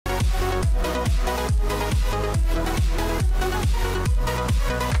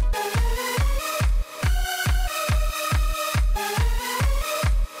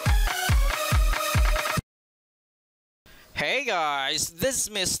guys, this is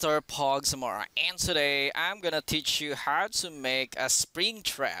Mr. Pogsamora, and today I'm gonna teach you how to make a spring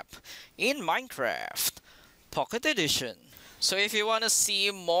trap in Minecraft Pocket Edition. So if you want to see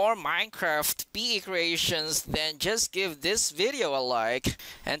more Minecraft PE creations, then just give this video a like.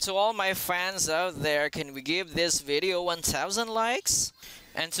 And to all my fans out there, can we give this video 1000 likes?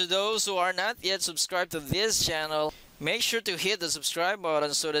 And to those who are not yet subscribed to this channel, make sure to hit the subscribe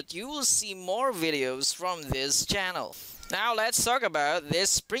button so that you will see more videos from this channel. Now let's talk about this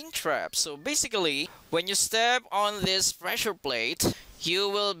spring trap. So basically, when you step on this pressure plate, you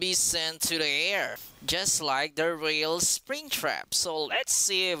will be sent to the air, just like the real spring trap. So let's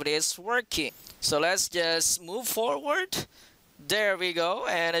see if it is working. So let's just move forward. There we go,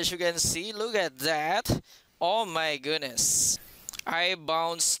 and as you can see, look at that. Oh my goodness. I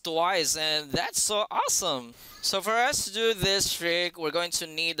bounced twice, and that's so awesome. So for us to do this trick, we're going to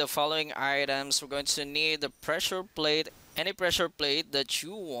need the following items. We're going to need the pressure plate, any pressure plate that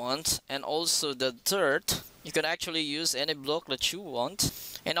you want, and also the dirt. You can actually use any block that you want,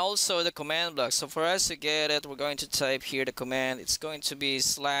 and also the command block. So for us to get it, we're going to type here the command. It's going to be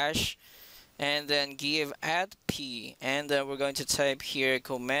slash and then give add p, and then we're going to type here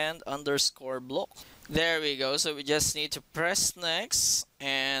command underscore block. There we go. So we just need to press next,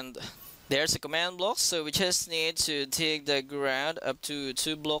 and there's a command block. So we just need to dig the ground up to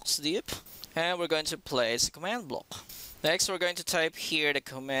 2 blocks deep, and we're going to place a command block. Next, we're going to type here the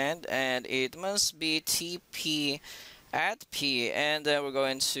command, and it must be tp add p, and then we're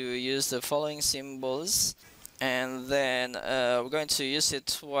going to use the following symbols, and then we're going to use it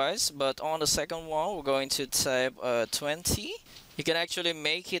twice, but on the second one we're going to type 20. You can actually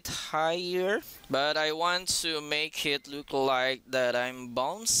make it higher, but I want to make it look like that I'm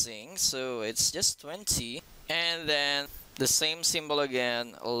bouncing, so it's just 20, and then the same symbol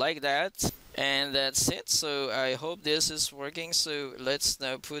again, like that. And that's it. So I hope this is working. So let's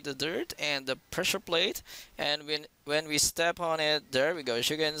now put the dirt and the pressure plate, and when we step on it, there we go. As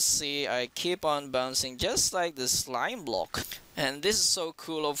you can see, I keep on bouncing just like the slime block, and this is so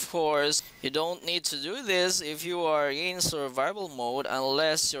cool. Of course, you don't need to do this if you are in survival mode,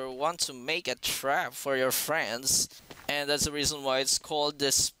 unless you want to make a trap for your friends, and that's the reason why it's called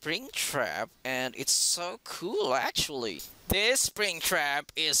the spring trap, and it's so cool actually. This spring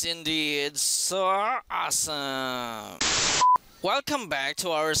trap is indeed so awesome. Welcome back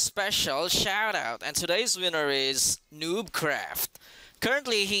to our special shout out, and today's winner is NooB.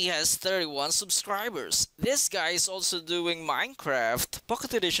 Currently he has 31 subscribers. This guy is also doing Minecraft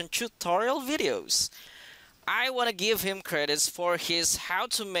Pocket Edition tutorial videos. I want to give him credits for his how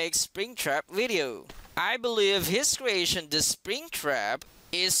to make spring trap video. I believe his creation, the spring trap,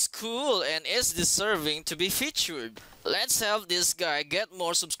 is cool and is deserving to be featured. Let's help this guy get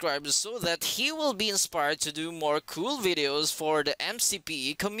more subscribers so that he will be inspired to do more cool videos for the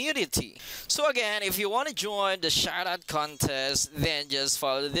MCPE community. So again, if you want to join the shoutout contest, then just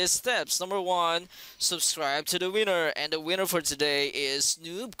follow these steps. Number 1, subscribe to the winner, and the winner for today is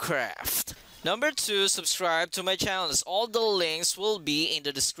NooB. Number 2, subscribe to my channels. All the links will be in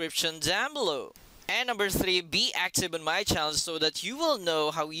the description down below. And number 3, be active on my channel so that you will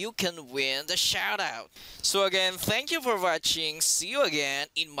know how you can win the shoutout. So again, thank you for watching. See you again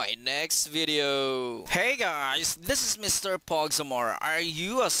in my next video. Hey guys, this is Mr. Pogsamora. Are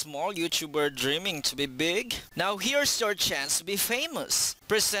you a small YouTuber dreaming to be big? Now here's your chance to be famous.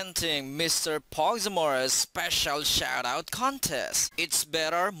 Presenting Mr. Pogsamora's special shoutout contest. It's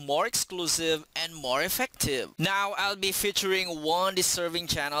better, more exclusive, and more effective. Now I'll be featuring one deserving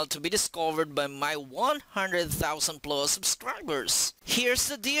channel to be discovered by my 100,000 plus subscribers. Here's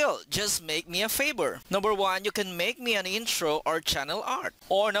the deal, just make me a favor. Number 1, you can make me an intro or channel art.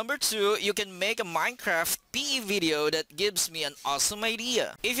 Or number 2, you can make a Minecraft PE video that gives me an awesome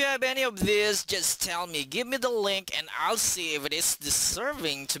idea. If you have any of this, just tell me, give me the link, and I'll see if it is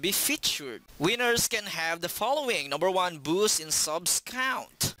deserving to be featured. Winners can have the following. Number 1, boost in subs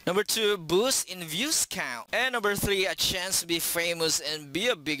count. Number 2, boost in views count. And number 3, a chance to be famous and be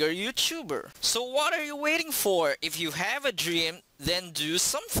a bigger YouTuber. So what are you waiting for? If you have a dream, then do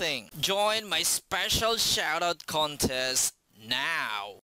something. Join my special shoutout contest now.